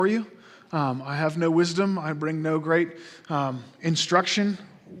for you. I have no wisdom. I bring no great instruction.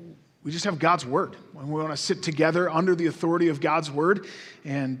 We just have God's word. And we want to sit together under the authority of God's word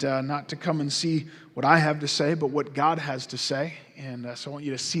and not to come and see what I have to say, but what God has to say. And so I want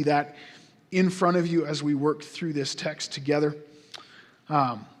you to see that in front of you as we work through this text together.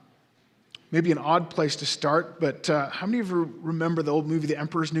 Maybe an odd place to start, but how many of you remember the old movie, The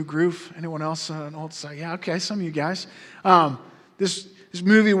Emperor's New Groove? Anyone else? An old side? Yeah, okay, some of you guys. This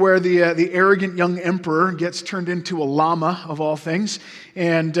movie where the arrogant young emperor gets turned into a llama, of all things.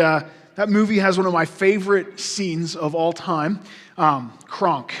 And that movie has one of my favorite scenes of all time,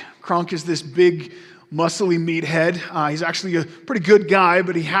 Kronk. Kronk is this big, muscly meathead. He's actually a pretty good guy,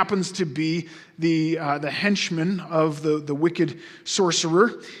 but he happens to be the henchman of the wicked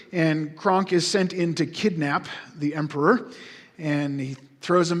sorcerer. And Kronk is sent in to kidnap the emperor. And he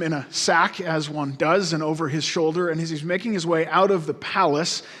throws him in a sack, as one does, and over his shoulder. And as he's making his way out of the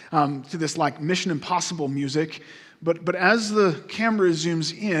palace to this like Mission Impossible music, but as the camera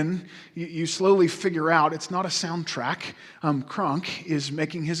zooms in, you slowly figure out it's not a soundtrack. Kronk is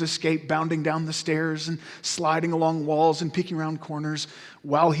making his escape, bounding down the stairs and sliding along walls and peeking around corners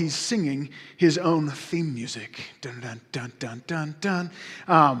while he's singing his own theme music. Dun, dun, dun, dun, dun, dun.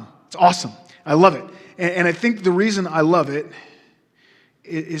 It's awesome. I love it. And I think the reason I love it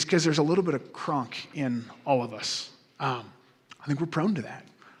is because there's a little bit of Kronk in all of us. I think we're prone to that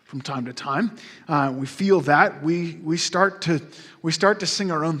from time to time. We feel that. We start to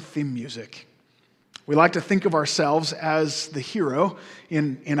sing our own theme music. We like to think of ourselves as the hero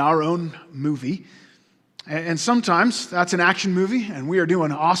in our own movie. And sometimes that's an action movie, and we are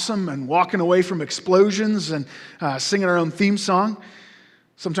doing awesome and walking away from explosions and singing our own theme song.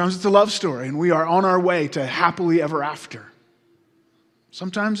 Sometimes it's a love story, and we are on our way to happily ever after.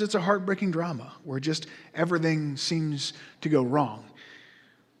 Sometimes it's a heartbreaking drama where just everything seems to go wrong.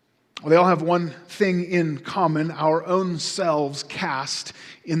 Well, they all have one thing in common: our own selves cast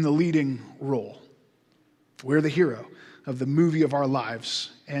in the leading role. We're the hero of the movie of our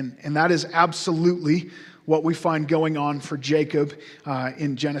lives. And that is absolutely what we find going on for Jacob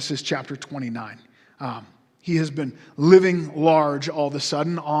in Genesis chapter 29. He has been living large all of a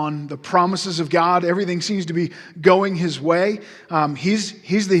sudden on the promises of God. Everything seems to be going his way.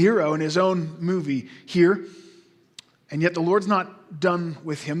 He's the hero in his own movie here. And yet the Lord's not done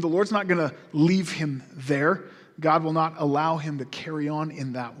with him. The Lord's not going to leave him there. God will not allow him to carry on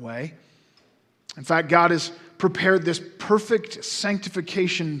in that way. In fact, God has prepared this perfect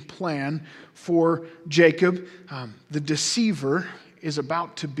sanctification plan for Jacob. The deceiver is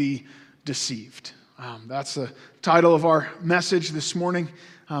about to be deceived. That's the title of our message this morning,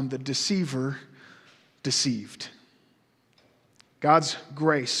 The Deceiver Deceived. God's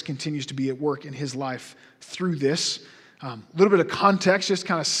grace continues to be at work in his life through this. A little bit of context, just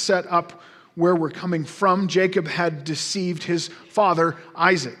kind of set up where we're coming from. Jacob had deceived his father,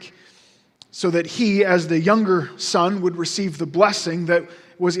 Isaac, so that he, as the younger son, would receive the blessing that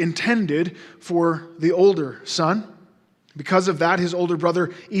was intended for the older son. Because of that, his older brother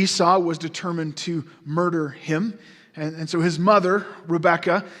Esau was determined to murder him. And so his mother,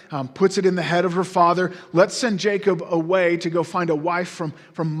 Rebekah, puts it in the head of her father: let's send Jacob away to go find a wife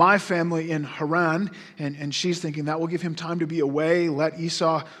from my family in Haran. And she's thinking that will give him time to be away, let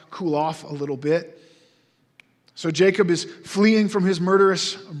Esau cool off a little bit. So Jacob is fleeing from his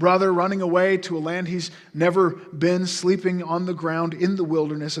murderous brother, running away to a land he's never been, sleeping on the ground in the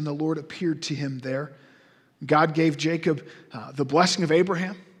wilderness, and the Lord appeared to him there. God gave Jacob the blessing of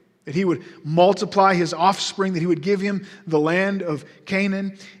Abraham, that he would multiply his offspring, that he would give him the land of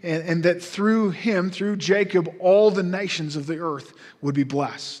Canaan, and that through him, through Jacob, all the nations of the earth would be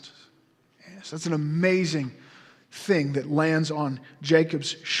blessed. Yes, that's an amazing thing that lands on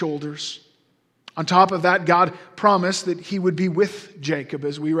Jacob's shoulders. On top of that, God promised that he would be with Jacob,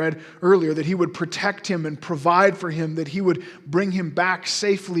 as we read earlier, that he would protect him and provide for him, that he would bring him back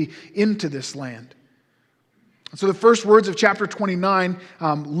safely into this land. So the first words of chapter 29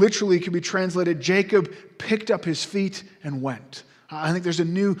 literally can be translated, Jacob picked up his feet and went. I think there's a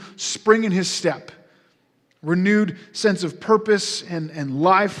new spring in his step, renewed sense of purpose and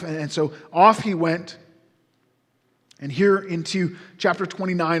life. And so off he went. And here into chapter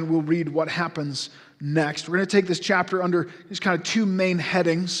 29, we'll read what happens next. We're going to take this chapter under just kind of two main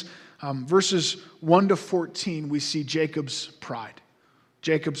headings. Verses 1 to 14, we see Jacob's pride.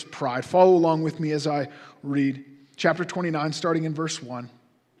 Jacob's pride. Follow along with me as I read chapter 29, starting in verse 1.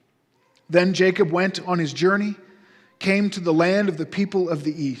 Then Jacob went on his journey, came to the land of the people of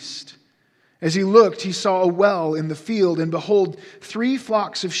the east. As he looked, he saw a well in the field, and behold, 3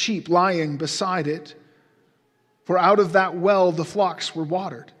 flocks of sheep lying beside it. For out of that well the flocks were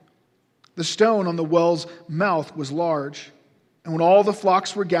watered. The stone on the well's mouth was large, and when all the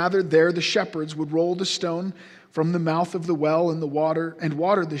flocks were gathered there, the shepherds would roll the stone from the mouth of the well in the water and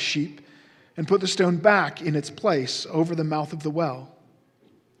water the sheep, and put the stone back in its place over the mouth of the well.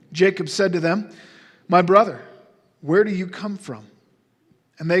 Jacob said to them, "My brother, where do you come from?"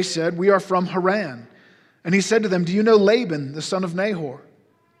 And they said, "We are from Haran." And he said to them, "Do you know Laban, the son of Nahor?"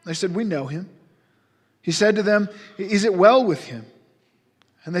 They said, "We know him." He said to them, "Is it well with him?"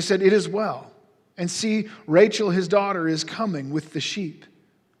 And they said, "It is well. And see, Rachel his daughter is coming with the sheep."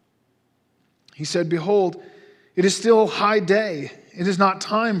 He said, "Behold, it is still high day. It is not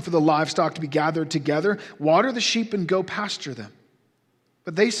time for the livestock to be gathered together. Water the sheep and go pasture them."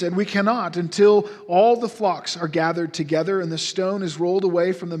 But they said, "We cannot until all the flocks are gathered together and the stone is rolled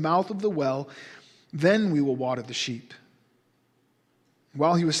away from the mouth of the well. Then we will water the sheep."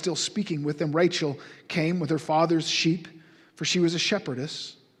 While he was still speaking with them, Rachel came with her father's sheep, for she was a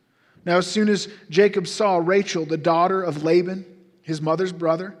shepherdess. Now as soon as Jacob saw Rachel, the daughter of Laban, his mother's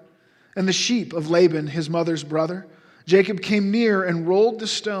brother, and the sheep of Laban, his mother's brother, Jacob came near and rolled the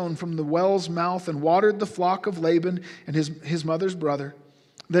stone from the well's mouth and watered the flock of Laban and his mother's brother.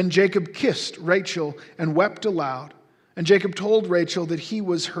 Then Jacob kissed Rachel and wept aloud. And Jacob told Rachel that he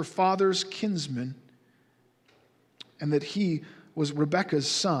was her father's kinsman and that he was Rebekah's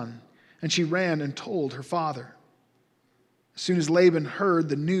son. And she ran and told her father. As soon as Laban heard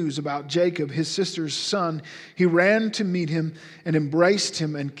the news about Jacob, his sister's son, he ran to meet him and embraced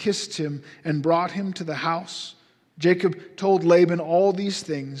him and kissed him and brought him to the house. Jacob told Laban all these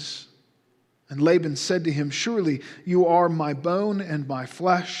things. And Laban said to him, "Surely you are my bone and my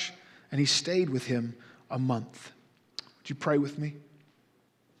flesh." And he stayed with him a month. Would you pray with me?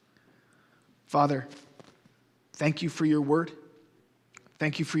 Father, thank you for your word.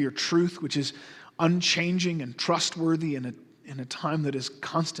 Thank you for your truth, which is unchanging and trustworthy in a time that is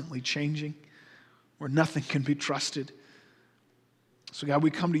constantly changing, where nothing can be trusted. So God,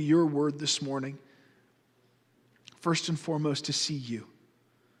 we come to your word this morning, first and foremost to see you,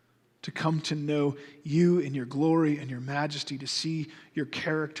 to come to know you in your glory and your majesty, to see your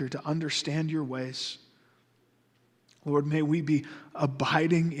character, to understand your ways. Lord, may we be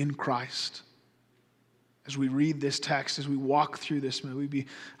abiding in Christ. As we read this text, as we walk through this, may we be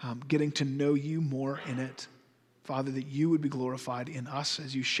getting to know you more in it. Father, that you would be glorified in us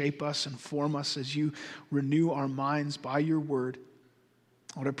as you shape us and form us, as you renew our minds by your word.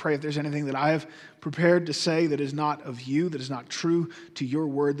 Lord, I pray if there's anything that I have prepared to say that is not of you, that is not true to your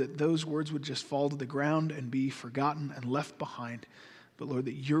word, that those words would just fall to the ground and be forgotten and left behind. But Lord,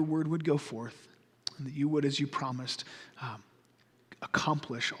 that your word would go forth and that you would, as you promised,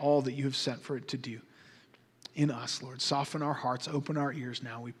 accomplish all that you have sent for it to do in us, Lord. Soften our hearts, open our ears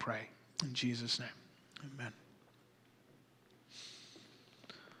now, we pray. In Jesus' name, amen.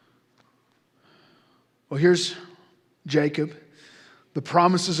 Well, here's Jacob. The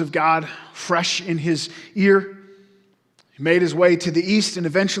promises of God fresh in his ear. He made his way to the east and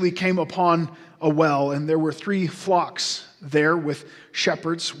eventually came upon a well. And there were 3 flocks there with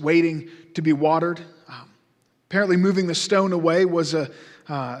shepherds waiting to be watered. Apparently moving the stone away was a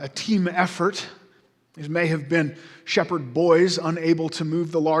team effort. These may have been shepherd boys unable to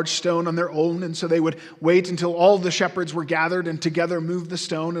move the large stone on their own. And so they would wait until all the shepherds were gathered and together move the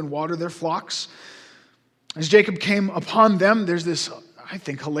stone and water their flocks. As Jacob came upon them, there's this, I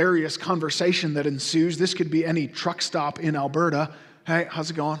think, hilarious conversation that ensues. This could be any truck stop in Alberta. "Hey,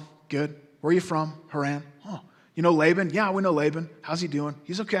 how's it going? Good. Where are you from? Haran. Oh, you know Laban? Yeah, we know Laban. How's he doing?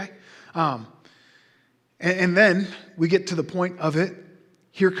 He's okay." And then we get to the point of it.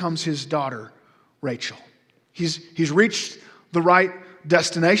 Here comes his daughter, Rachel. He's reached the right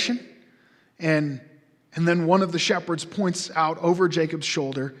destination. And then one of the shepherds points out over Jacob's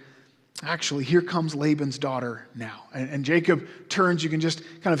shoulder, "Actually, here comes Laban's daughter now." And Jacob turns. You can just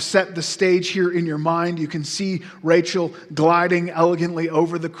kind of set the stage here in your mind. You can see Rachel gliding elegantly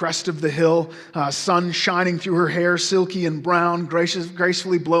over the crest of the hill, sun shining through her hair, silky and brown,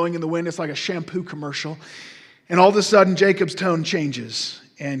 gracefully blowing in the wind. It's like a shampoo commercial. And all of a sudden, Jacob's tone changes,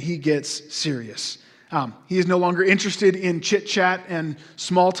 and he gets serious. He is no longer interested in chit-chat and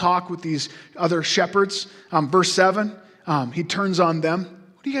small talk with these other shepherds. Verse 7, he turns on them.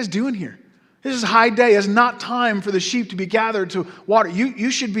 "What are you guys doing here? This is high day. It's not time for the sheep to be gathered to water. You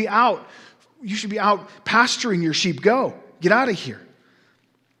should be out. You should be out pasturing your sheep. Go. Get out of here."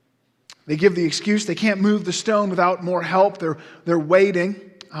 They give the excuse they can't move the stone without more help. They're waiting.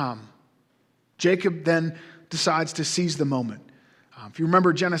 Jacob then decides to seize the moment. If you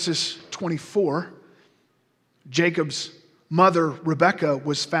remember Genesis 24, Jacob's mother, Rebekah,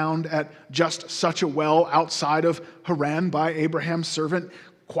 was found at just such a well outside of Haran by Abraham's servant,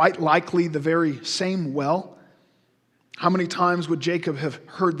 quite likely the very same well. How many times would Jacob have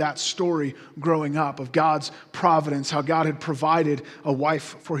heard that story growing up of God's providence, how God had provided a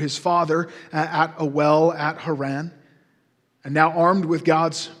wife for his father at a well at Haran? And now, armed with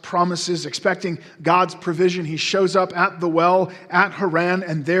God's promises, expecting God's provision, he shows up at the well at Haran,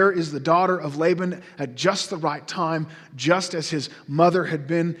 and there is the daughter of Laban at just the right time, just as his mother had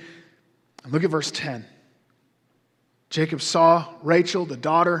been. And look at verse 10. Jacob saw Rachel, the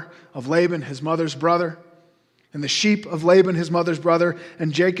daughter of Laban, his mother's brother, and the sheep of Laban, his mother's brother.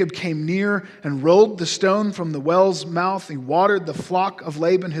 And Jacob came near and rolled the stone from the well's mouth. He watered the flock of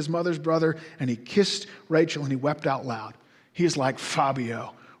Laban, his mother's brother, and he kissed Rachel, and he wept out loud. He's like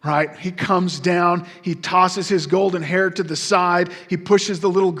Fabio, right? He comes down, he tosses his golden hair to the side, he pushes the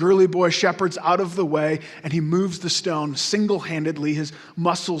little girly boy shepherds out of the way, and he moves the stone single-handedly, his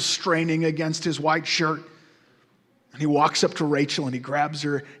muscles straining against his white shirt. And he walks up to Rachel and he grabs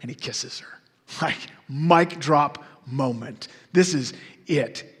her and he kisses her. Like, mic drop moment. This is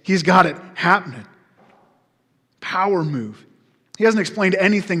it. He's got it happening. Power move. He hasn't explained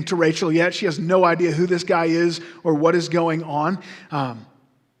anything to Rachel yet. She has no idea who this guy is or what is going on.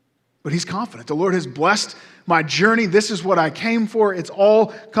 But he's confident. The Lord has blessed my journey. This is what I came for. It's all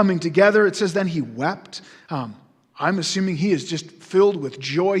coming together. It says then he wept. I'm assuming he is just filled with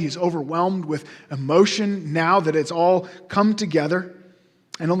joy. He's overwhelmed with emotion now that it's all come together.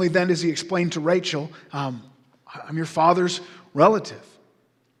 And only then does he explain to Rachel, I'm your father's relative.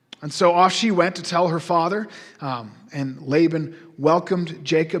 And so off she went to tell her father, and Laban welcomed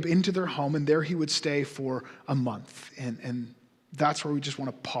Jacob into their home, and there he would stay for a month. And that's where we just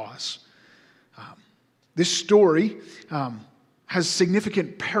want to pause. This story has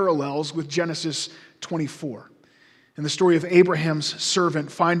significant parallels with Genesis 24. And the story of Abraham's servant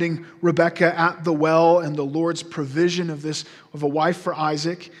finding Rebekah at the well and the Lord's provision of a wife for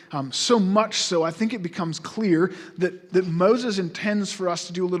Isaac. So much so, I think it becomes clear that Moses intends for us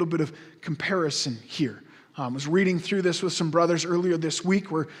to do a little bit of comparison here. I was reading through this with some brothers earlier this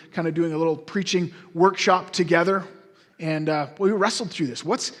week. We're kind of doing a little preaching workshop together. And we wrestled through this.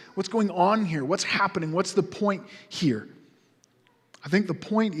 What's going on here? What's happening? What's the point here? I think the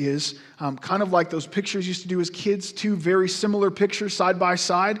point is kind of like those pictures used to do as kids, two very similar pictures side by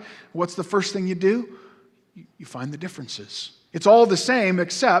side. What's the first thing you do? You find the differences. It's all the same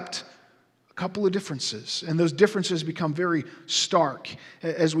except a couple of differences. And those differences become very stark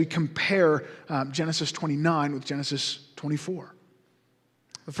as we compare Genesis 29 with Genesis 24.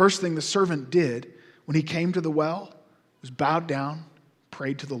 The first thing the servant did when he came to the well was bowed down,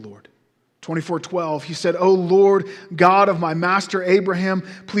 prayed to the Lord. 24:12, he said, "O Lord, God of my master Abraham,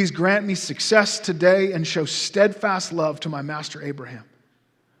 please grant me success today and show steadfast love to my master Abraham."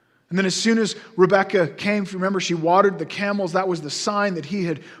 And then as soon as Rebekah came, if you remember, she watered the camels. That was the sign that he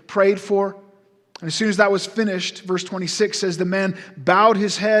had prayed for. And as soon as that was finished, verse 26 says, the man bowed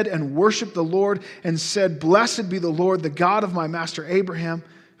his head and worshiped the Lord and said, "Blessed be the Lord, the God of my master Abraham,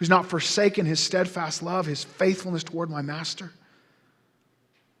 who's not forsaken his steadfast love, his faithfulness toward my master."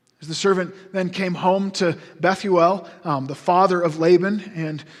 As the servant then came home to Bethuel, the father of Laban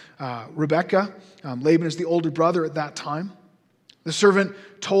and Rebekah, Laban is the older brother at that time. The servant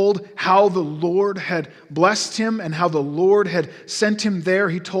told how the Lord had blessed him and how the Lord had sent him there.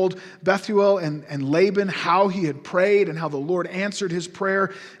 He told Bethuel and Laban how he had prayed and how the Lord answered his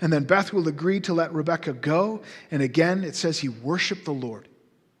prayer. And then Bethuel agreed to let Rebekah go. And again, it says he worshiped the Lord.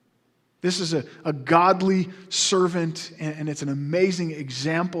 This is a godly servant, and it's an amazing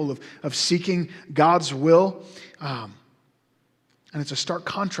example of seeking God's will. And it's a stark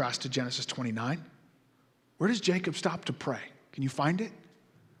contrast to Genesis 29. Where does Jacob stop to pray? Can you find it?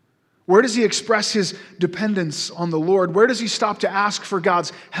 Where does he express his dependence on the Lord? Where does he stop to ask for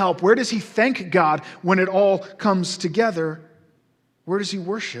God's help? Where does he thank God when it all comes together? Where does he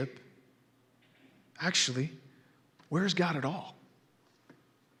worship? Actually, where's God at all?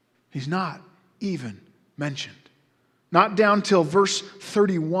 He's not even mentioned. Not down till verse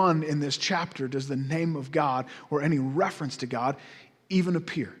 31 in this chapter does the name of God or any reference to God even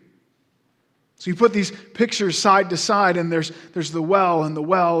appear. So you put these pictures side to side, and there's the well and the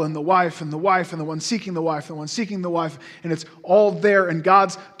well and the wife and the wife and the one seeking the wife and the one seeking the wife, and it's all there in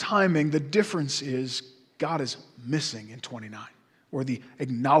God's timing. The difference is God is missing in 29, or the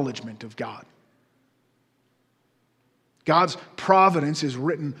acknowledgement of God. God's providence is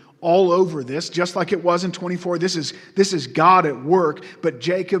written all over this, just like it was in 24. This is God at work, but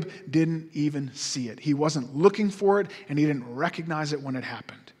Jacob didn't even see it. He wasn't looking for it, and he didn't recognize it when it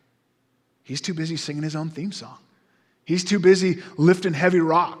happened. He's too busy singing his own theme song. He's too busy lifting heavy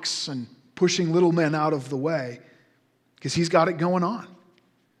rocks and pushing little men out of the way because he's got it going on.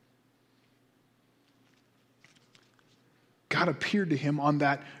 God appeared to him on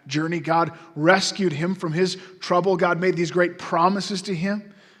that journey. God rescued him from his trouble. God made these great promises to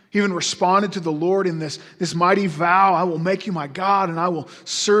him. He even responded to the Lord in this mighty vow, I will make you my God and I will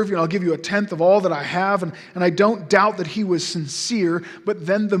serve you and I'll give you a tenth of all that I have. And I don't doubt that he was sincere, but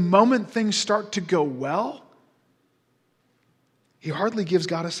then the moment things start to go well, he hardly gives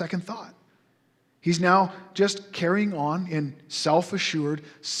God a second thought. He's now just carrying on in self-assured,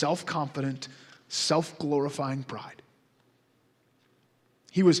 self-confident, self-glorifying pride.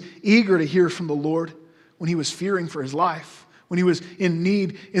 He was eager to hear from the Lord when he was fearing for his life, when he was in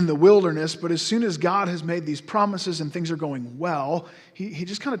need in the wilderness. But as soon as God has made these promises and things are going well, he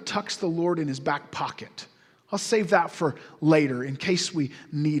just kind of tucks the Lord in his back pocket. I'll save that for later in case we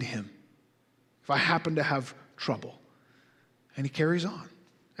need him, if I happen to have trouble. And he carries on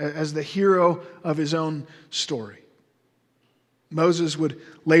as the hero of his own story. Moses would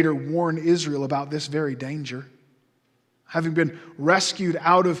later warn Israel about this very danger. Having been rescued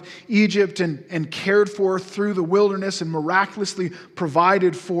out of Egypt and cared for through the wilderness and miraculously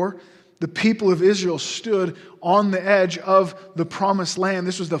provided for, the people of Israel stood on the edge of the promised land.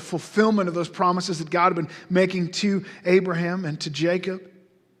 This was the fulfillment of those promises that God had been making to Abraham and to Jacob.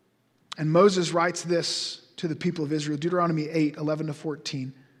 And Moses writes this to the people of Israel, Deuteronomy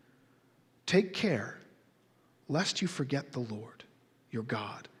 8:11-14. Take care lest you forget the Lord, your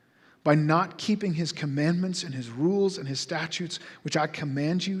God, by not keeping his commandments and his rules and his statutes, which I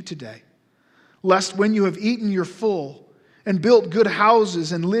command you today. Lest when you have eaten your full and built good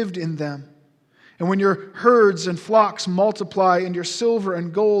houses and lived in them, and when your herds and flocks multiply and your silver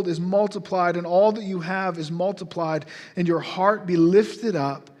and gold is multiplied and all that you have is multiplied, and your heart be lifted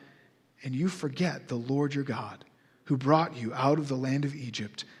up, and you forget the Lord your God, who brought you out of the land of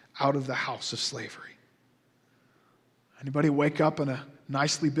Egypt, out of the house of slavery. Anybody wake up in a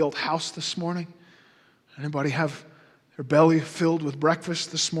nicely built house this morning? Anybody have their belly filled with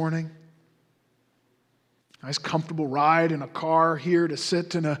breakfast this morning? Nice comfortable ride in a car here to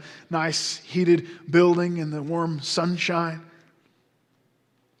sit in a nice heated building in the warm sunshine.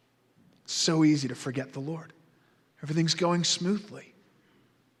 It's so easy to forget the Lord. Everything's going smoothly.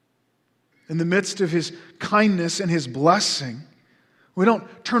 In the midst of his kindness and his blessing, we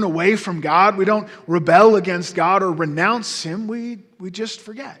don't turn away from God. We don't rebel against God or renounce him. We just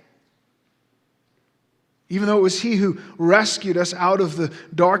forget. Even though it was he who rescued us out of the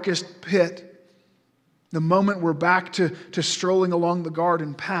darkest pit, the moment we're back to strolling along the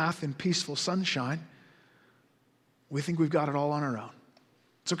garden path in peaceful sunshine, we think we've got it all on our own.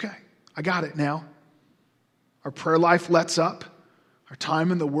 It's okay. I got it now. Our prayer life lets up. Our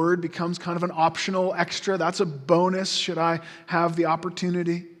time in the Word becomes kind of an optional extra. That's a bonus should I have the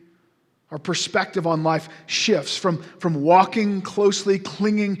opportunity. Our perspective on life shifts from walking closely,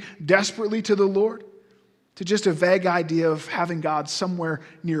 clinging desperately to the Lord, to just a vague idea of having God somewhere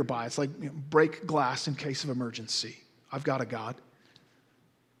nearby. It's like, break glass in case of emergency. I've got a God.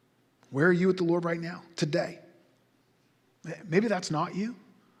 Where are you with the Lord right now, today? Maybe that's not you.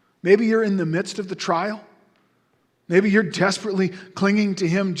 Maybe you're in the midst of the trial. Maybe you're desperately clinging to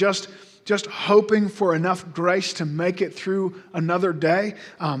him, just hoping for enough grace to make it through another day.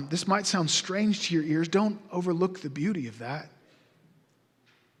 This might sound strange to your ears. Don't overlook the beauty of that.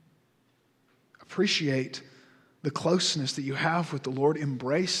 Appreciate the closeness that you have with the Lord.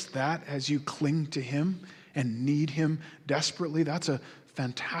 Embrace that as you cling to him and need him desperately. That's a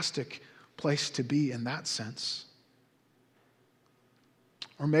fantastic place to be in that sense.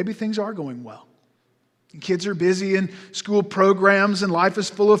 Or maybe things are going well. Kids are busy in school programs and life is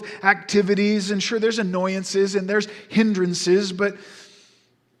full of activities, and sure, there's annoyances and there's hindrances, but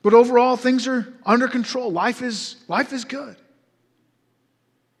overall things are under control. Life is good.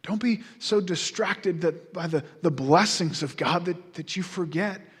 Don't be so distracted that by the blessings of God that you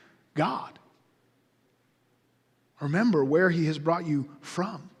forget God. Remember where he has brought you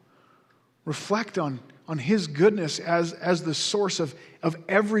from. Reflect on his goodness as the source of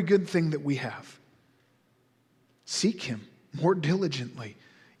every good thing that we have. Seek him more diligently.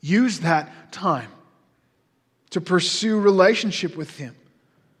 Use that time to pursue relationship with him.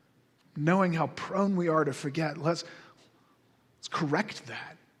 Knowing how prone we are to forget, let's correct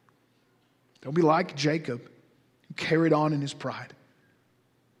that. Don't be like Jacob, who carried on in his pride.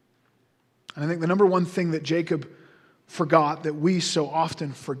 And I think the number one thing that Jacob forgot, that we so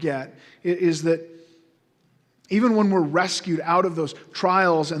often forget, is that even when we're rescued out of those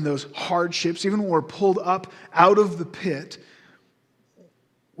trials and those hardships, even when we're pulled up out of the pit,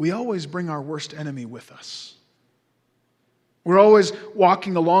 we always bring our worst enemy with us. We're always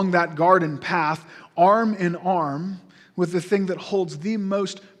walking along that garden path, arm in arm with the thing that holds the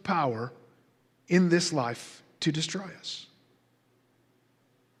most power in this life to destroy us.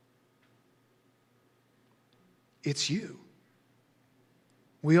 It's you.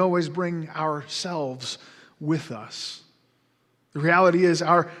 We always bring ourselves with us. The reality is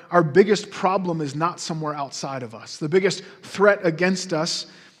our biggest problem is not somewhere outside of us. The biggest threat against us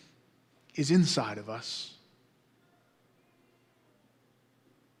is inside of us.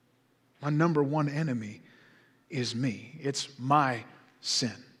 My number one enemy is me. It's my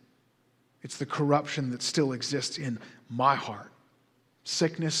sin. It's the corruption that still exists in my heart.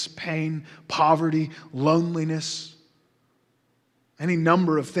 Sickness, pain, poverty, loneliness, any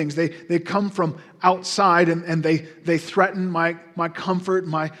number of things. They come from outside and they threaten my comfort,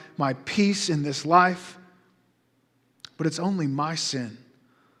 my peace in this life. But it's only my sin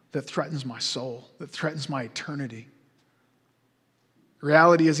that threatens my soul, that threatens my eternity. The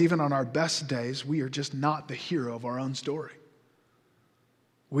reality is, even on our best days, we are just not the hero of our own story.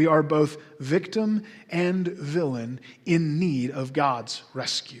 We are both victim and villain in need of God's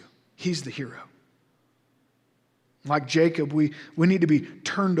rescue. He's the hero. Like Jacob, we need to be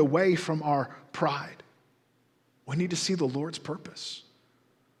turned away from our pride. We need to see the Lord's purpose.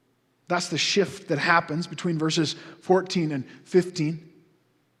 That's the shift that happens between verses 14 and 15.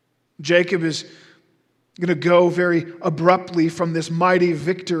 Jacob is going to go very abruptly from this mighty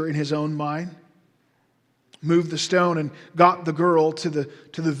victor in his own mind, moved the stone and got the girl to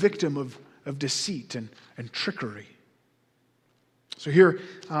the victim of deceit and trickery. So here,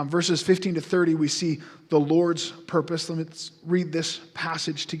 verses 15 to 30, we see the Lord's purpose. Let's read this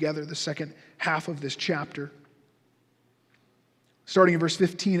passage together, the second half of this chapter. Starting in verse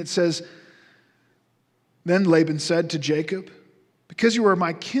 15, it says, "Then Laban said to Jacob, 'Because you are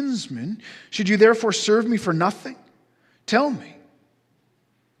my kinsman, should you therefore serve me for nothing? Tell me,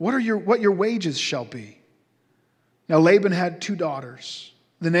 what your wages shall be?' Now Laban had 2 daughters.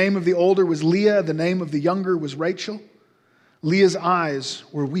 The name of the older was Leah, the name of the younger was Rachel. Leah's eyes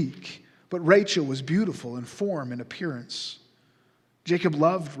were weak, but Rachel was beautiful in form and appearance. Jacob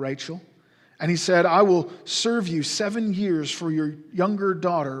loved Rachel, and he said, 'I will serve you 7 years for your younger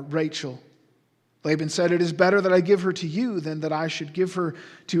daughter, Rachel.' Laban said, 'It is better that I give her to you than that I should give her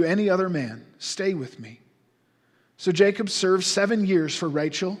to any other man. Stay with me.' So Jacob served 7 years for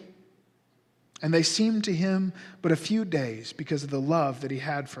Rachel, and they seemed to him but a few days because of the love that he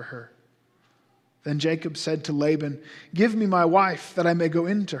had for her. Then Jacob said to Laban, 'Give me my wife, that I may go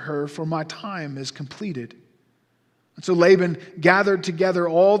into her, for my time is completed.' And so Laban gathered together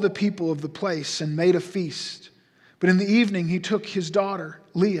all the people of the place and made a feast. But in the evening he took his daughter,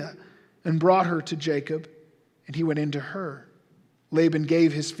 Leah, and brought her to Jacob, and he went into her. Laban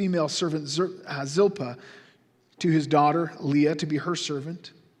gave his female servant Zilpah to his daughter Leah to be her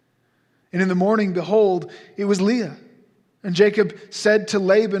servant. And in the morning, behold, it was Leah. And Jacob said to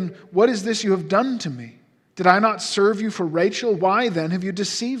Laban, 'What is this you have done to me? Did I not serve you for Rachel? Why then have you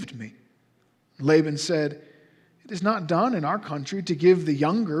deceived me?' Laban said, 'It is not done in our country to give the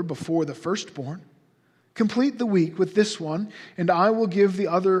younger before the firstborn. Complete the week with this one, and I will give the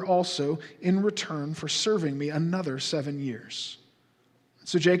other also in return for serving me another 7 years.'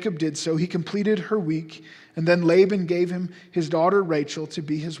 So Jacob did so. He completed her week, and then Laban gave him his daughter Rachel to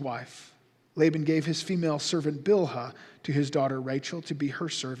be his wife. Laban gave his female servant Bilhah to his daughter Rachel to be her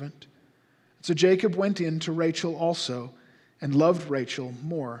servant. So Jacob went in to Rachel also, and loved Rachel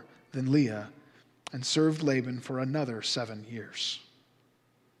more than Leah, and served Laban for another 7 years."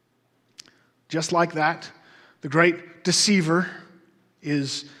 Just like that, the great deceiver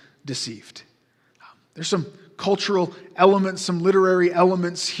is deceived. There's some cultural elements, some literary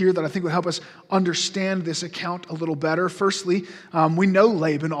elements here that I think will help us understand this account a little better. Firstly, we know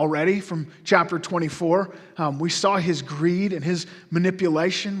Laban already from chapter 24. We saw his greed and his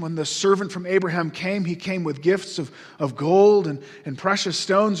manipulation. When the servant from Abraham came, he came with gifts of gold and precious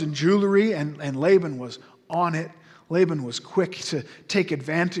stones and jewelry, and Laban was on it. Laban was quick to take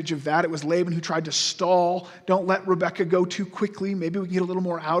advantage of that. It was Laban who tried to stall. Don't let Rebekah go too quickly. Maybe we can get a little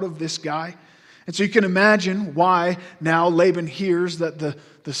more out of this guy. And so you can imagine why now Laban hears that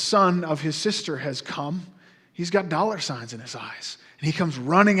the son of his sister has come. He's got dollar signs in his eyes. And he comes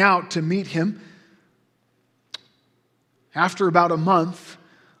running out to meet him. After about a month,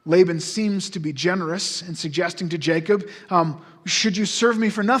 Laban seems to be generous in suggesting to Jacob, should you serve me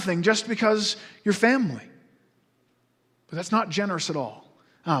for nothing just because you're family? But that's not generous at all.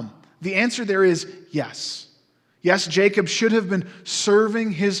 The answer there is yes. Yes, Jacob should have been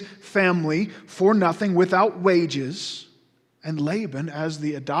serving his family for nothing without wages. And Laban, as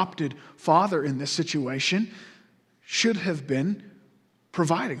the adopted father in this situation, should have been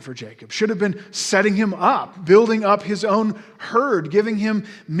providing for Jacob, should have been setting him up, building up his own herd, giving him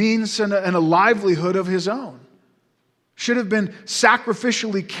means and a livelihood of his own. Should have been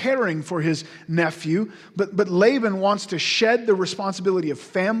sacrificially caring for his nephew, but Laban wants to shed the responsibility of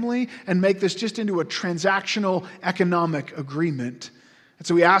family and make this just into a transactional economic agreement. And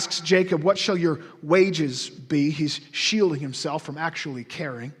so he asks Jacob, "What shall your wages be?" He's shielding himself from actually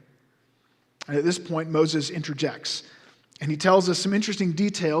caring. And at this point, Moses interjects, and he tells us some interesting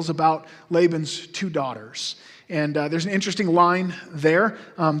details about Laban's two daughters. And there's an interesting line there.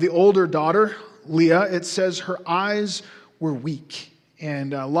 The older daughter, Leah, it says her eyes were weak.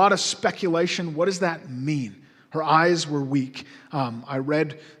 And a lot of speculation. What does that mean? Her eyes were weak. I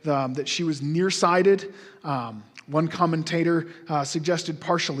read that she was nearsighted. One commentator suggested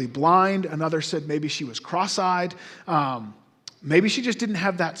partially blind. Another said maybe she was cross-eyed. Maybe she just didn't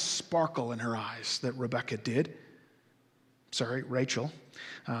have that sparkle in her eyes that Rebecca did. Rachel.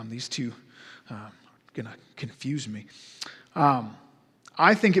 These two are going to confuse me.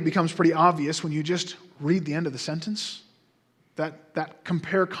 I think it becomes pretty obvious when you just read the end of the sentence. That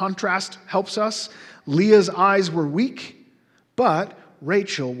compare-contrast helps us. Leah's eyes were weak, but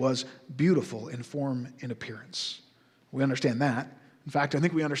Rachel was beautiful in form and appearance. We understand that. In fact, I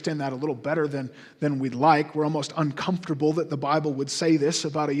think we understand that a little better than we'd like. We're almost uncomfortable that the Bible would say this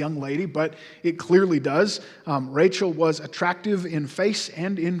about a young lady, but it clearly does. Rachel was attractive in face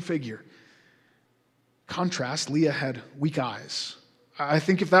and in figure. Contrast, Leah had weak eyes. I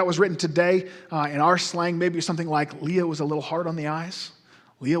think if that was written today, in our slang, maybe something like Leah was a little hard on the eyes.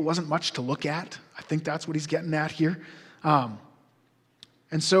 Leah wasn't much to look at. I think that's what he's getting at here. And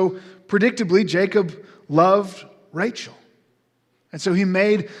so, predictably, Jacob loved Rachel. And so he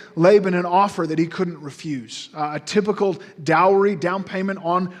made Laban an offer that he couldn't refuse. A typical dowry, down payment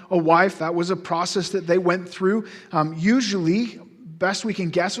on a wife, that was a process that they went through. Usually, best we can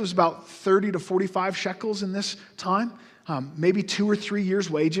guess, it was about 30 to 45 shekels in this time. Maybe 2 or 3 years'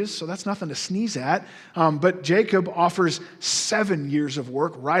 wages, so that's nothing to sneeze at. But Jacob offers 7 years of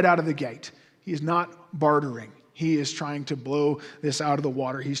work right out of the gate. He is not bartering. He is trying to blow this out of the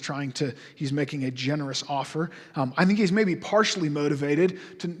water. He's making a generous offer. I think he's maybe partially motivated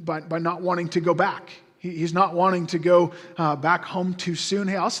by not wanting to go back. He's not wanting to go back home too soon.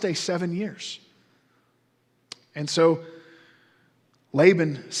 Hey, I'll stay 7 years. And so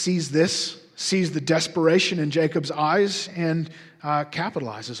Laban sees the desperation in Jacob's eyes, and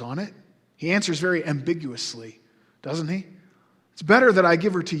capitalizes on it. He answers very ambiguously, doesn't he? It's better that I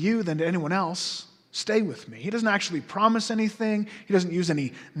give her to you than to anyone else. Stay with me. He doesn't actually promise anything. He doesn't use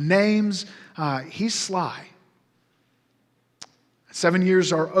any names. He's sly. 7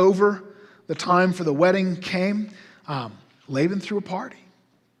 years are over. The time for the wedding came. Laban threw a party.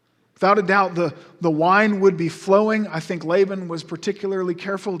 Without a doubt, the wine would be flowing. I think Laban was particularly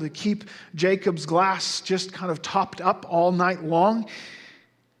careful to keep Jacob's glass just kind of topped up all night long.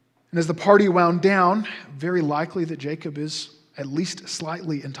 And as the party wound down, very likely that Jacob is at least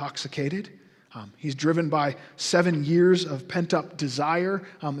slightly intoxicated. He's driven by 7 years of pent-up desire.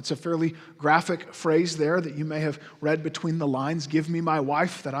 It's a fairly graphic phrase there that you may have read between the lines. Give me my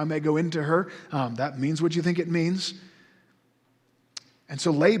wife that I may go into her. That means what you think it means. And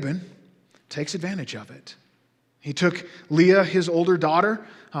so Laban takes advantage of it. He took Leah, his older daughter,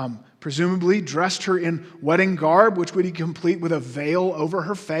 presumably dressed her in wedding garb, which would he complete with a veil over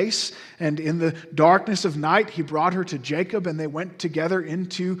her face. And in the darkness of night, he brought her to Jacob, and they went together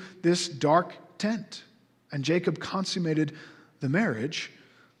into this dark tent. And Jacob consummated the marriage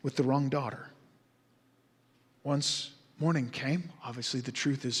with the wrong daughter. Once morning came, obviously the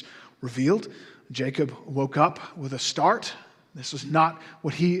truth is revealed. Jacob woke up with a start. This was not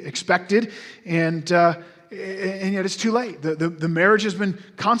what he expected, and yet it's too late. The marriage has been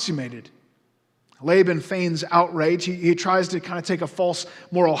consummated. Laban feigns outrage. He tries to kind of take a false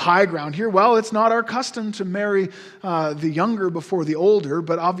moral high ground here. Well, it's not our custom to marry the younger before the older,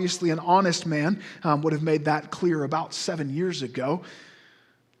 but obviously an honest man would have made that clear about 7 years ago.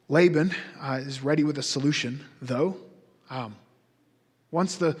 Laban is ready with a solution, though.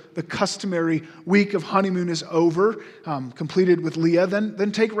 Once the customary week of honeymoon is over, completed with Leah,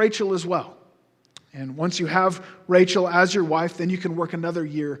 then take Rachel as well. And once you have Rachel as your wife, then you can work another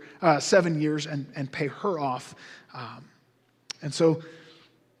year, 7 years, and pay her off. And so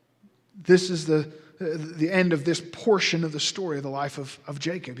this is the end of this portion of the story of the life of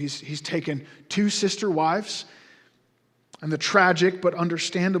Jacob. He's taken 2 sister wives, and the tragic but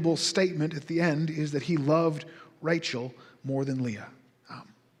understandable statement at the end is that he loved Rachel more than Leah.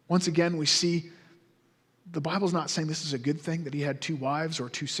 Once again, we see the Bible's not saying this is a good thing that he had two wives or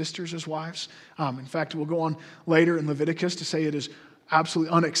two sisters as wives. In fact, we'll go on later in Leviticus to say it is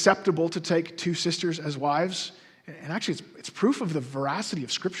absolutely unacceptable to take two sisters as wives. And actually, it's proof of the veracity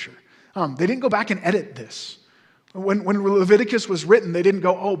of Scripture. They didn't go back and edit this. When Leviticus was written, they didn't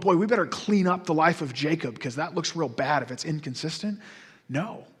go, oh boy, we better clean up the life of Jacob because that looks real bad if it's inconsistent.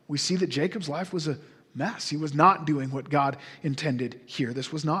 No, we see that Jacob's life was a mess. He was not doing what God intended here.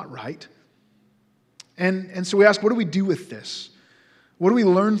 This was not right. And so we ask, what do we do with this? What do we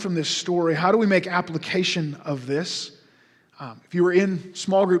learn from this story? How do we make application of this? If you were in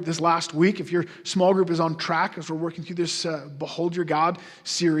small group this last week, if your small group is on track as we're working through this Behold Your God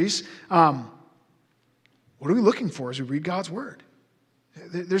series, what are we looking for as we read God's Word?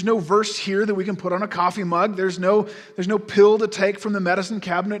 There's no verse here that we can put on a coffee mug. There's no pill to take from the medicine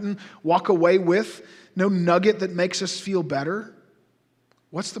cabinet and walk away with. No nugget that makes us feel better.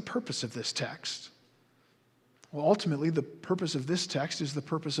 What's the purpose of this text? Well, ultimately, the purpose of this text is the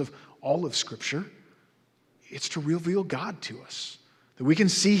purpose of all of Scripture. It's to reveal God to us, that we can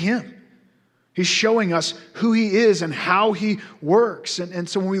see Him. He's showing us who He is and how He works. And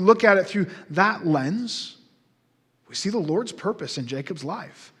so when we look at it through that lens, we see the Lord's purpose in Jacob's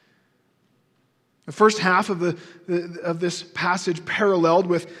life. The first half of this passage paralleled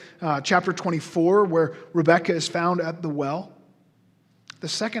with chapter 24, where Rebekah is found at the well. The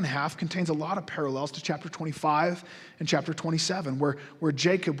second half contains a lot of parallels to chapter 25 and chapter 27, where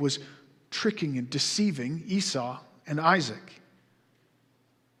Jacob was tricking and deceiving Esau and Isaac.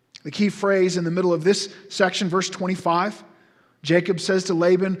 The key phrase in the middle of this section, verse 25, Jacob says to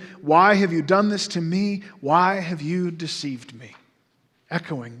Laban, "Why have you done this to me? Why have you deceived me?"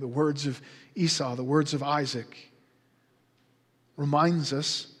 Echoing the words of Esau, the words of Isaac, reminds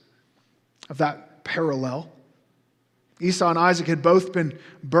us of that parallel. Esau and Isaac had both been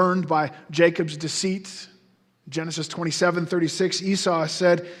burned by Jacob's deceit. Genesis 27:36, Esau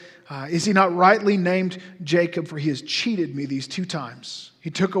said, "Is he not rightly named Jacob, for he has cheated me these 2 times?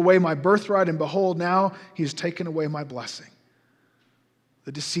 He took away my birthright, and behold, now he has taken away my blessing."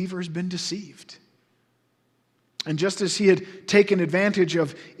 The deceiver has been deceived. And just as he had taken advantage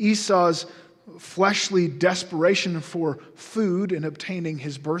of Esau's fleshly desperation for food in obtaining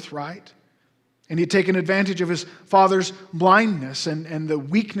his birthright, and he had taken advantage of his father's blindness and the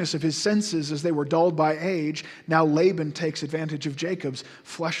weakness of his senses as they were dulled by age, now Laban takes advantage of Jacob's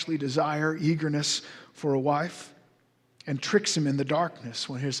fleshly desire, eagerness for a wife, and tricks him in the darkness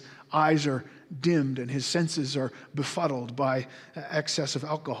when his eyes are dimmed and his senses are befuddled by excess of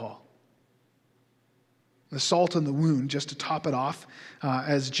alcohol. The salt in the wound, just to top it off,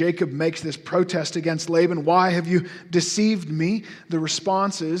 as Jacob makes this protest against Laban, "Why have you deceived me?" The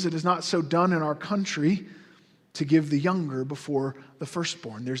response is, "It is not so done in our country to give the younger before the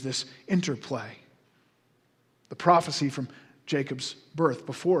firstborn." There's this interplay. The prophecy from Jacob's birth,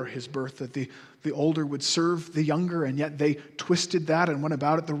 before his birth, that the older would serve the younger, and yet they twisted that and went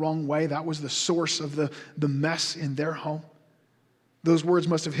about it the wrong way. That was the source of the mess in their home. Those words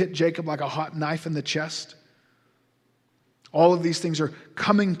must have hit Jacob like a hot knife in the chest. All of these things are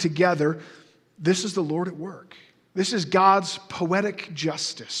coming together. This is the Lord at work. This is God's poetic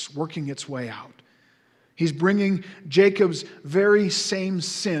justice working its way out. He's bringing Jacob's very same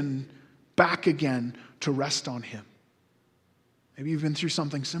sin back again to rest on him. Maybe you've been through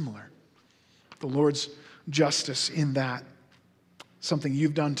something similar. The Lord's justice in that, something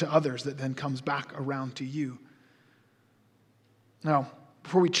you've done to others that then comes back around to you. Now,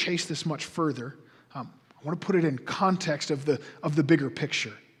 before we chase this much further, I want to put it in context of the bigger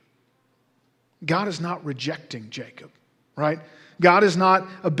picture. God is not rejecting Jacob, right? God is not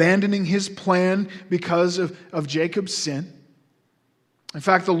abandoning His plan because of Jacob's sin. In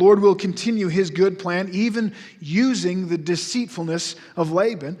fact, the Lord will continue His good plan, even using the deceitfulness of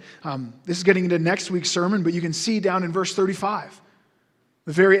Laban. This is getting into next week's sermon, but you can see down in verse 35,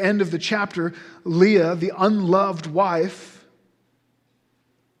 the very end of the chapter, Leah, the unloved wife,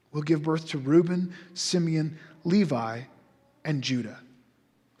 will give birth to Reuben, Simeon, Levi, and Judah.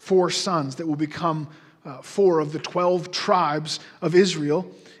 4 sons that will become 4 of the 12 tribes of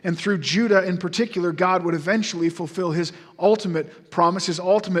Israel. And through Judah in particular, God would eventually fulfill His ultimate promise, His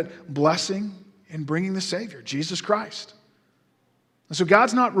ultimate blessing in bringing the Savior, Jesus Christ. And so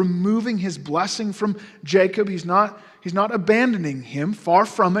God's not removing His blessing from Jacob. He's not abandoning him. Far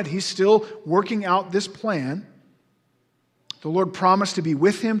from it. He's still working out this plan. The Lord promised to be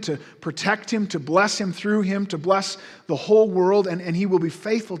with him, to protect him, to bless him through him, to bless the whole world, and He will be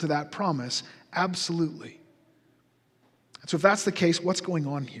faithful to that promise, absolutely. And so if that's the case, what's going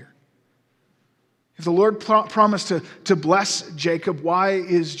on here? If the Lord promised to bless Jacob, why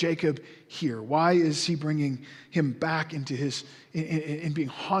is Jacob here? Why is he bringing him back into in being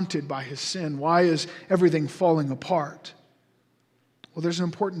haunted by his sin? Why is everything falling apart? Well, there's an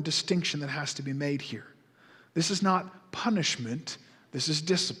important distinction that has to be made here. This is not punishment, this is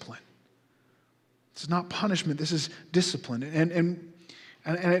discipline. This is not punishment, this is discipline. And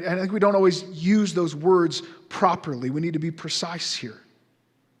I think we don't always use those words properly. We need to be precise here.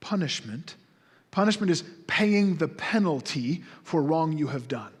 Punishment is paying the penalty for wrong you have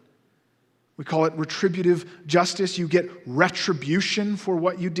done. We call it retributive justice. You get retribution for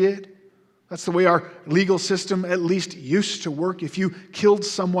what you did. That's the way our legal system at least used to work. If you killed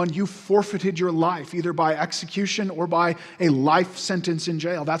someone, you forfeited your life, either by execution or by a life sentence in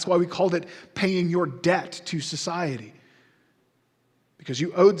jail. That's why we called it paying your debt to society, because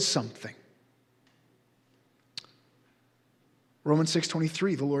you owed something. Romans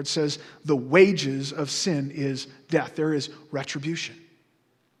 6:23, the Lord says, the wages of sin is death. There is retribution.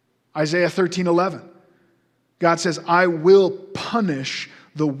 Isaiah 13:11, God says, I will punish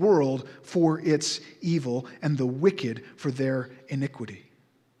the world for its evil and the wicked for their iniquity.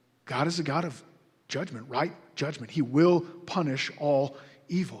 God is a God of judgment, right judgment. He will punish all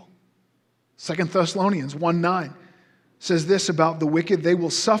evil. 2 Thessalonians 1:9 says this about the wicked: they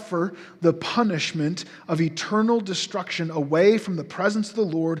will suffer the punishment of eternal destruction away from the presence of the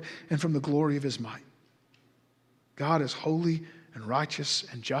Lord and from the glory of his might. God is holy and righteous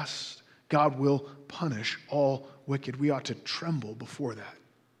and just. God will punish all wicked. We ought to tremble before that.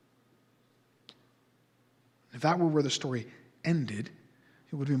 If that were where the story ended,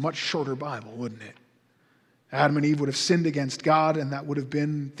 it would be a much shorter Bible, wouldn't it? Adam and Eve would have sinned against God, and that would have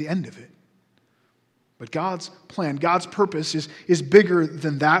been the end of it. But God's plan, God's purpose is bigger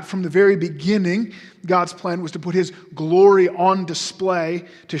than that. From the very beginning, God's plan was to put his glory on display,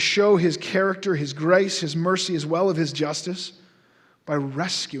 to show his character, his grace, his mercy, as well as his justice, by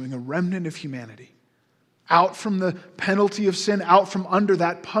rescuing a remnant of humanity out from the penalty of sin, out from under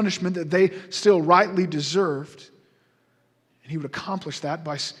that punishment that they still rightly deserved. And he would accomplish that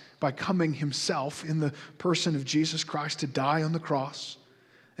by coming himself in the person of Jesus Christ to die on the cross.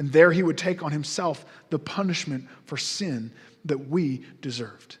 And there he would take on himself the punishment for sin that we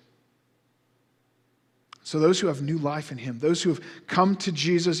deserved. So those who have new life in him, those who have come to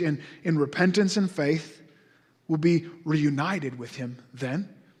Jesus in repentance and faith, will be reunited with him then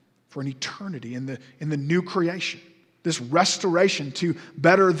for an eternity in the new creation. This restoration to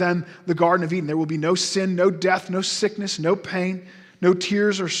better than the Garden of Eden. There will be no sin, no death, no sickness, no pain, no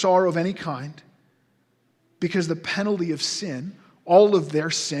tears or sorrow of any kind. Because the penalty of sin, all of their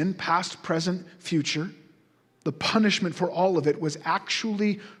sin, past, present, future, the punishment for all of it was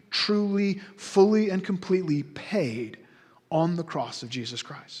actually, truly, fully, and completely paid on the cross of Jesus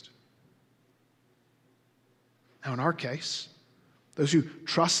Christ. Now, in our case, those who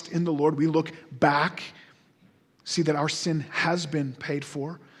trust in the Lord, we look back, see that our sin has been paid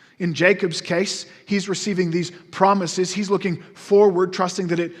for. In Jacob's case, he's receiving these promises. He's looking forward, trusting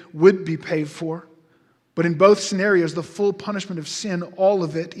that it would be paid for. But in both scenarios, the full punishment of sin, all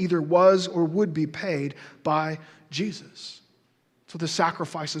of it, either was or would be paid by Jesus. That's what the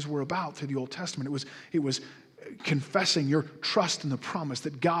sacrifices were about through the Old Testament. It was confessing your trust in the promise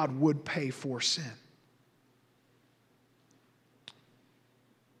that God would pay for sin.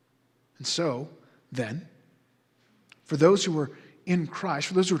 And so, then, for those who are in Christ,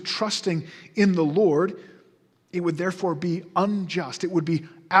 for those who are trusting in the Lord, it would therefore be unjust. It would be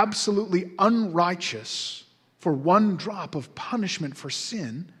absolutely unrighteous for one drop of punishment for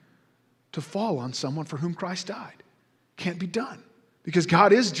sin to fall on someone for whom Christ died. Can't be done. Because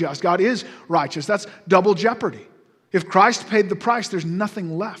God is just. God is righteous. That's double jeopardy. If Christ paid the price, there's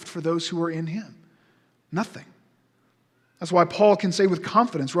nothing left for those who are in him. Nothing. That's why Paul can say with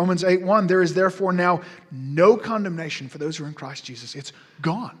confidence, Romans 8:1, there is therefore now no condemnation for those who are in Christ Jesus. It's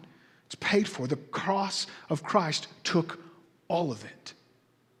gone. It's paid for. The cross of Christ took all of it.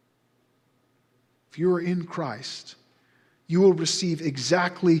 If you are in Christ, you will receive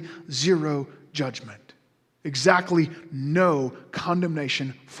exactly zero judgment. Exactly no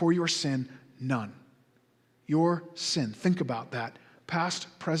condemnation for your sin, none. Your sin, think about that. Past,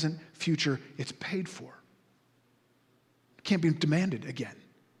 present, future, it's paid for. It can't be demanded again.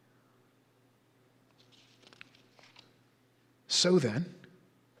 So then,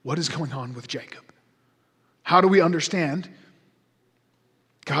 what is going on with Jacob? How do we understand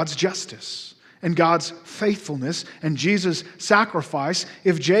God's justice and God's faithfulness and Jesus' sacrifice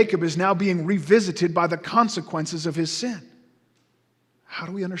if Jacob is now being revisited by the consequences of his sin? How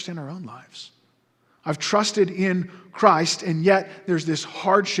do we understand our own lives? I've trusted in Christ, and yet there's this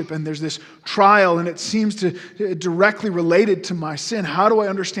hardship and there's this trial, and it seems to directly related to my sin. How do I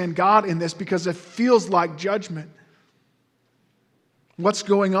understand God in this? Because it feels like judgment. What's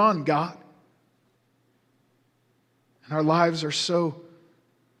going on, God? And our lives are so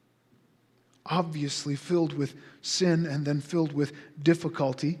obviously filled with sin and then filled with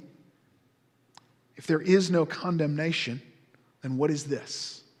difficulty. If there is no condemnation, then what is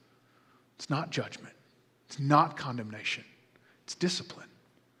this? It's not judgment. It's not condemnation. It's discipline.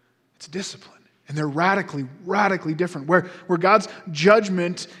 It's discipline. And they're radically, radically different. Where God's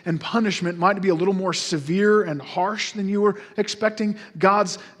judgment and punishment might be a little more severe and harsh than you were expecting,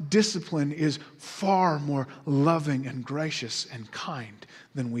 God's discipline is far more loving and gracious and kind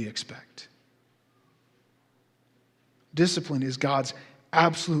than we expect. Discipline is God's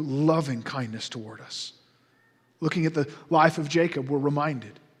absolute loving kindness toward us. Looking at the life of Jacob, we're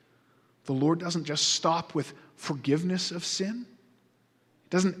reminded the Lord doesn't just stop with forgiveness of sin. It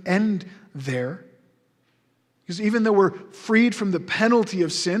doesn't end there. Because even though we're freed from the penalty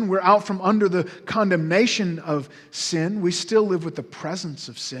of sin, we're out from under the condemnation of sin, we still live with the presence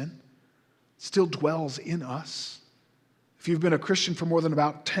of sin. It still dwells in us. If you've been a Christian for more than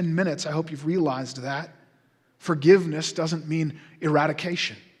about 10 minutes, I hope you've realized that. Forgiveness doesn't mean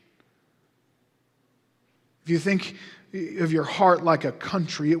eradication. If you think of your heart like a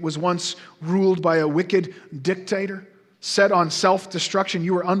country, it was once ruled by a wicked dictator, set on self-destruction.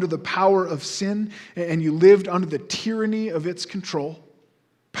 You were under the power of sin, and you lived under the tyranny of its control,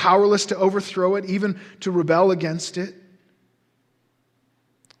 powerless to overthrow it, even to rebel against it.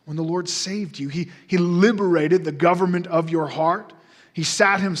 When the Lord saved you, He liberated the government of your heart. He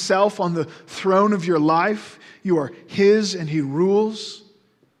sat Himself on the throne of your life. You are His, and He rules.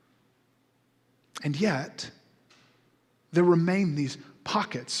 And yet, there remain these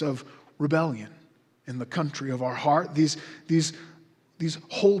pockets of rebellion in the country of our heart, these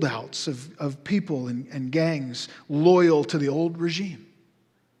holdouts of people and gangs loyal to the old regime.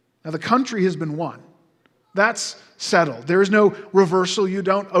 Now, the country has been won. That's settled. There is no reversal. You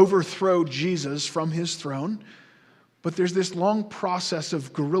don't overthrow Jesus from His throne. But there's this long process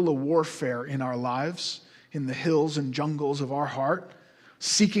of guerrilla warfare in our lives, in the hills and jungles of our heart,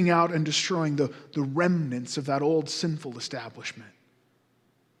 seeking out and destroying the remnants of that old sinful establishment.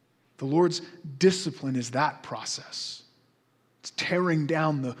 The Lord's discipline is that process. It's tearing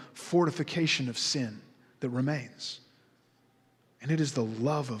down the fortification of sin that remains. And it is the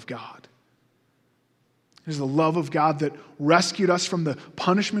love of God. It is the love of God that rescued us from the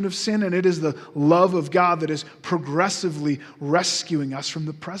punishment of sin, and it is the love of God that is progressively rescuing us from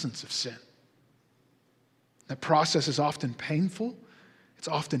the presence of sin. That process is often painful, it's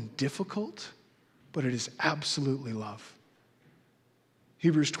often difficult, but it is absolutely love.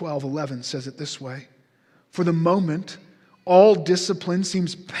 Hebrews 12:11 says it this way: "For the moment, all discipline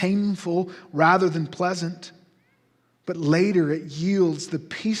seems painful rather than pleasant, but later it yields the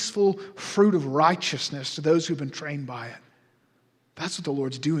peaceful fruit of righteousness to those who've been trained by it." That's what the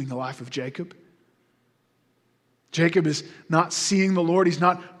Lord's doing in the life of Jacob. Jacob is not seeing the Lord. He's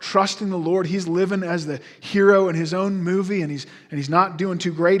not trusting the Lord. He's living as the hero in his own movie, and he's not doing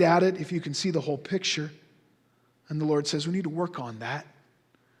too great at it, if you can see the whole picture. And the Lord says, we need to work on that,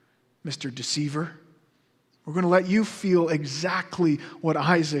 Mr. Deceiver. We're going to let you feel exactly what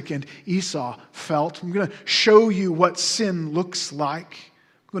Isaac and Esau felt. I'm going to show you what sin looks like.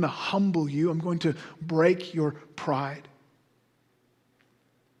 I'm going to humble you. I'm going to break your pride.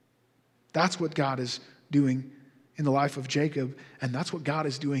 That's what God is doing in the life of Jacob, and that's what God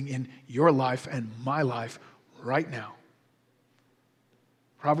is doing in your life and my life right now.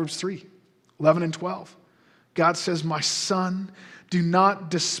 Proverbs 3:11 and 12. God says, "My son, do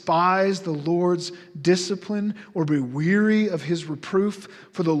not despise the Lord's discipline or be weary of His reproof,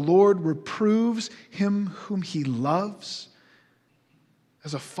 for the Lord reproves him whom He loves,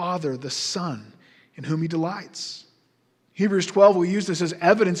 as a father the son in whom He delights." Hebrews 12 will use this as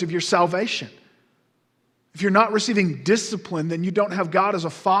evidence of your salvation. If you're not receiving discipline, then you don't have God as a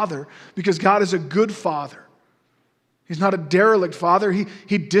father, because God is a good father. He's not a derelict father.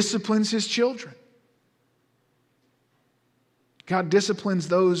 He disciplines His children. God disciplines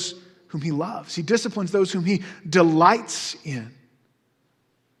those whom He loves. He disciplines those whom He delights in.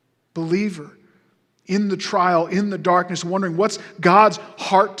 Believer, in the trial, in the darkness, wondering, what's God's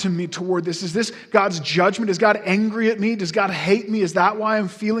heart to me toward this? Is this God's judgment? Is God angry at me? Does God hate me? Is that why I'm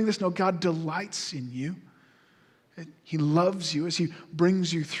feeling this? No, God delights in you. He loves you as He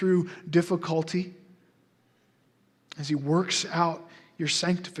brings you through difficulty, as He works out your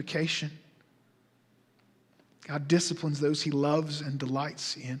sanctification. God disciplines those He loves and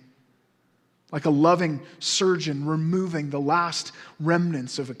delights in. Like a loving surgeon removing the last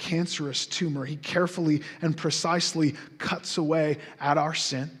remnants of a cancerous tumor, he carefully and precisely cuts away at our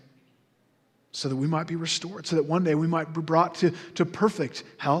sin so that we might be restored, so that one day we might be brought to perfect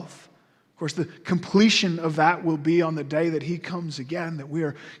health. Of course, the completion of that will be on the day that he comes again, that we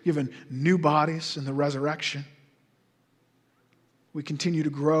are given new bodies in the resurrection. We continue to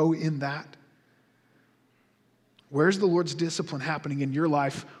grow in that. Where's the Lord's discipline happening in your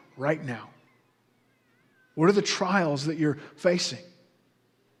life right now? What are the trials that you're facing?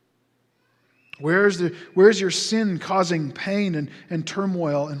 Where's your sin causing pain and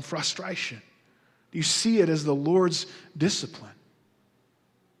turmoil and frustration? Do you see it as the Lord's discipline?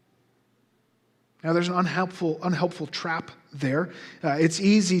 Now, there's an unhelpful trap there. It's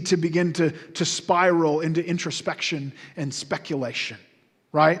easy to begin to spiral into introspection and speculation,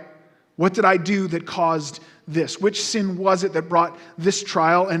 right? What did I do that caused this? Which sin was it that brought this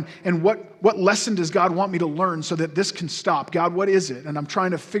trial? And what lesson does God want me to learn so that this can stop? God, what is it? And I'm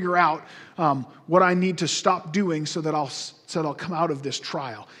trying to figure out what I need to stop doing so that I'll come out of this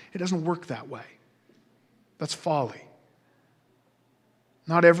trial. It doesn't work that way. That's folly.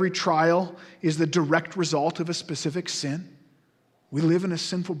 Not every trial is the direct result of a specific sin. We live in a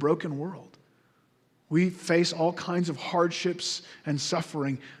sinful, broken world. We face all kinds of hardships and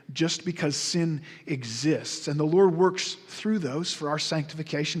suffering just because sin exists. And the Lord works through those for our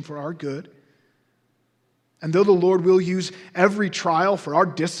sanctification, for our good. And though the Lord will use every trial for our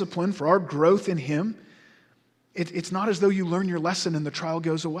discipline, for our growth in Him, it's not as though you learn your lesson and the trial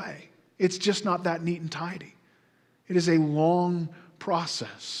goes away. It's just not that neat and tidy. It is a long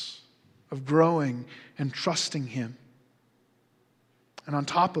process of growing and trusting Him. And on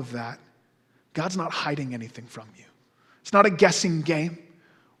top of that, God's not hiding anything from you. It's not a guessing game.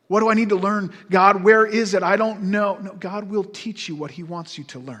 What do I need to learn? God, where is it? I don't know. No, God will teach you what He wants you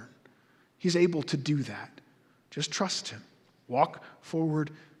to learn. He's able to do that. Just trust Him. Walk forward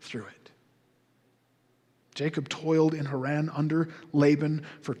through it. Jacob toiled in Haran under Laban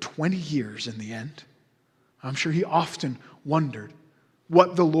for 20 years in the end. I'm sure he often wondered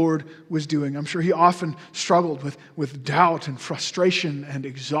what the Lord was doing. I'm sure he often struggled with doubt and frustration and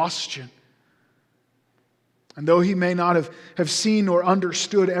exhaustion. And though he may not have seen or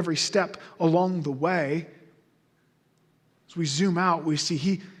understood every step along the way, as we zoom out, we see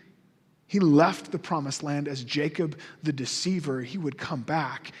he left the promised land as Jacob the deceiver. He would come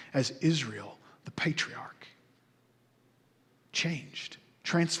back as Israel the patriarch. Changed,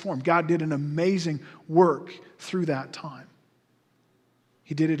 transformed. God did an amazing work through that time.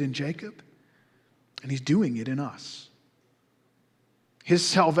 He did it in Jacob, and He's doing it in us. His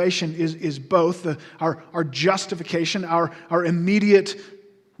salvation is both our justification, our immediate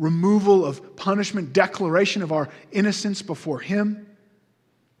removal of punishment, declaration of our innocence before Him,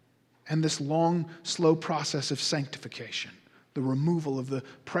 and this long, slow process of sanctification, the removal of the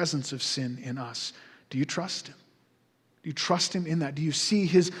presence of sin in us. Do you trust Him? Do you trust Him in that? Do you see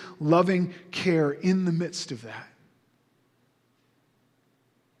His loving care in the midst of that?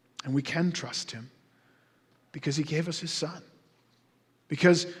 And we can trust Him because He gave us His Son.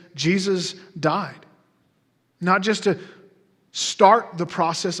 Because Jesus died, not just to start the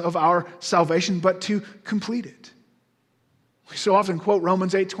process of our salvation, but to complete it. We so often quote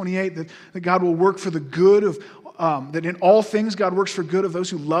Romans 8:28 that God will work for the good of, that in all things God works for good of those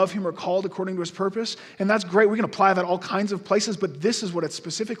who love Him or called according to His purpose. And that's great. We can apply that all kinds of places, but this is what it's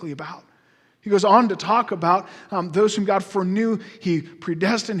specifically about. He goes on to talk about those whom God foreknew, He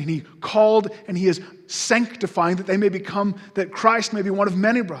predestined, and He called, and He is sanctifying that Christ may be one of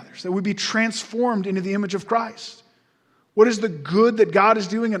many brothers, that we be transformed into the image of Christ. What is the good that God is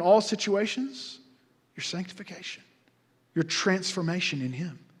doing in all situations? Your sanctification, your transformation in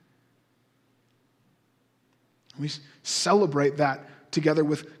Him. We celebrate that together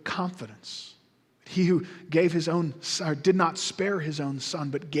with confidence. He who gave His own, or did not spare His own Son,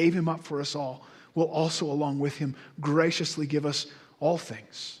 but gave Him up for us all, will also along with Him graciously give us all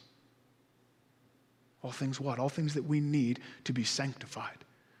things. All things what? All things that we need to be sanctified,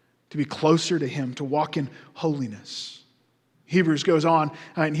 to be closer to Him, to walk in holiness. Hebrews goes on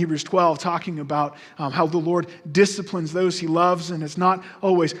in Hebrews 12 talking about how the Lord disciplines those He loves, and it's not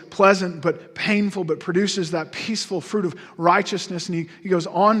always pleasant but painful, but produces that peaceful fruit of righteousness. And he goes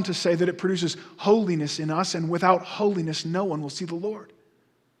on to say that it produces holiness in us, and without holiness no one will see the Lord.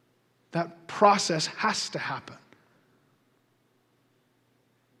 That process has to happen.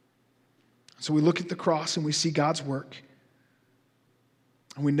 So we look at the cross and we see God's work.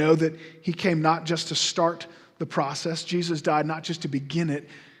 And we know that He came not just to start the process. Jesus died not just to begin it,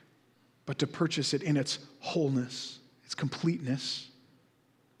 but to purchase it in its wholeness, its completeness.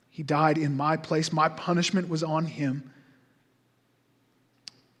 He died in my place. My punishment was on him.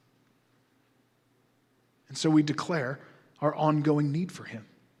 And so we declare our ongoing need for him,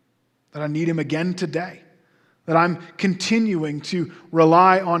 that I need him again today, that I'm continuing to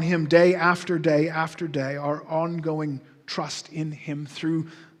rely on him day after day after day, our ongoing trust in him through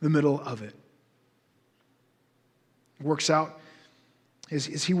the middle of it. Works out as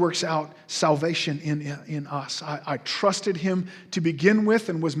he works out salvation in us. I trusted him to begin with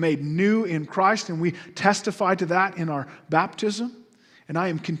and was made new in Christ, and we testify to that in our baptism. And I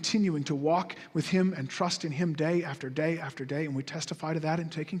am continuing to walk with him and trust in him day after day after day, and we testify to that in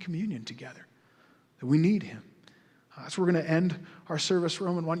taking communion together, that we need him. So we're going to end our service.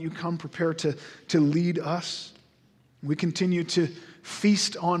 Roman, why don't you come prepare to lead us? We continue to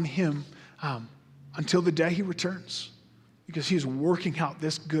feast on him until the day he returns, because he is working out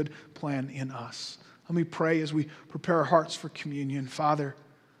this good plan in us. Let me pray as we prepare our hearts for communion. Father,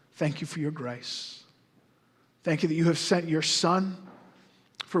 thank you for your grace. Thank you that you have sent your Son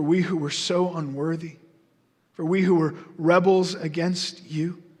for we who were so unworthy, for we who were rebels against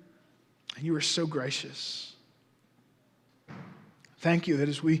you, and you were so gracious. Thank you that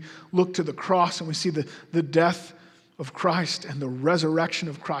as we look to the cross and we see the death of Christ and the resurrection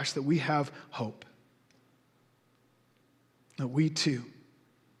of Christ, that we have hope. That we too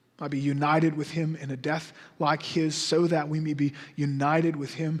might be united with him in a death like his, so that we may be united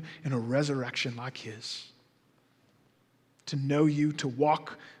with him in a resurrection like his. To know you, to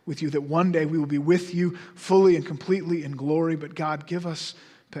walk with you, that one day we will be with you fully and completely in glory. But God, give us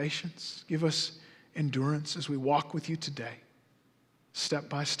patience, give us endurance as we walk with you today, step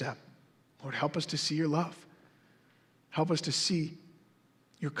by step. Lord, help us to see your love. Help us to see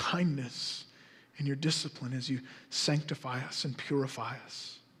your kindness and your discipline as you sanctify us and purify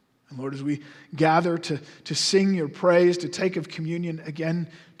us. And Lord, as we gather to sing your praise, to take of communion again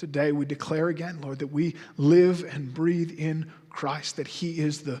today, we declare again, Lord, that we live and breathe in Christ, that he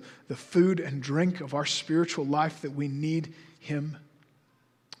is the food and drink of our spiritual life, that we need him,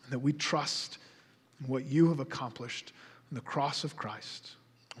 and that we trust in what you have accomplished on the cross of Christ.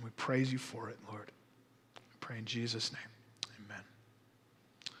 And we praise you for it, Lord. We pray in Jesus' name.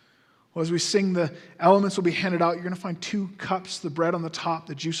 Well, as we sing, the elements will be handed out. You're going to find 2 cups, the bread on the top,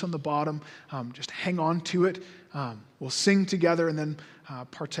 the juice on the bottom. Just hang on to it. We'll sing together and then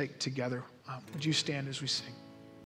partake together. Would you stand as we sing?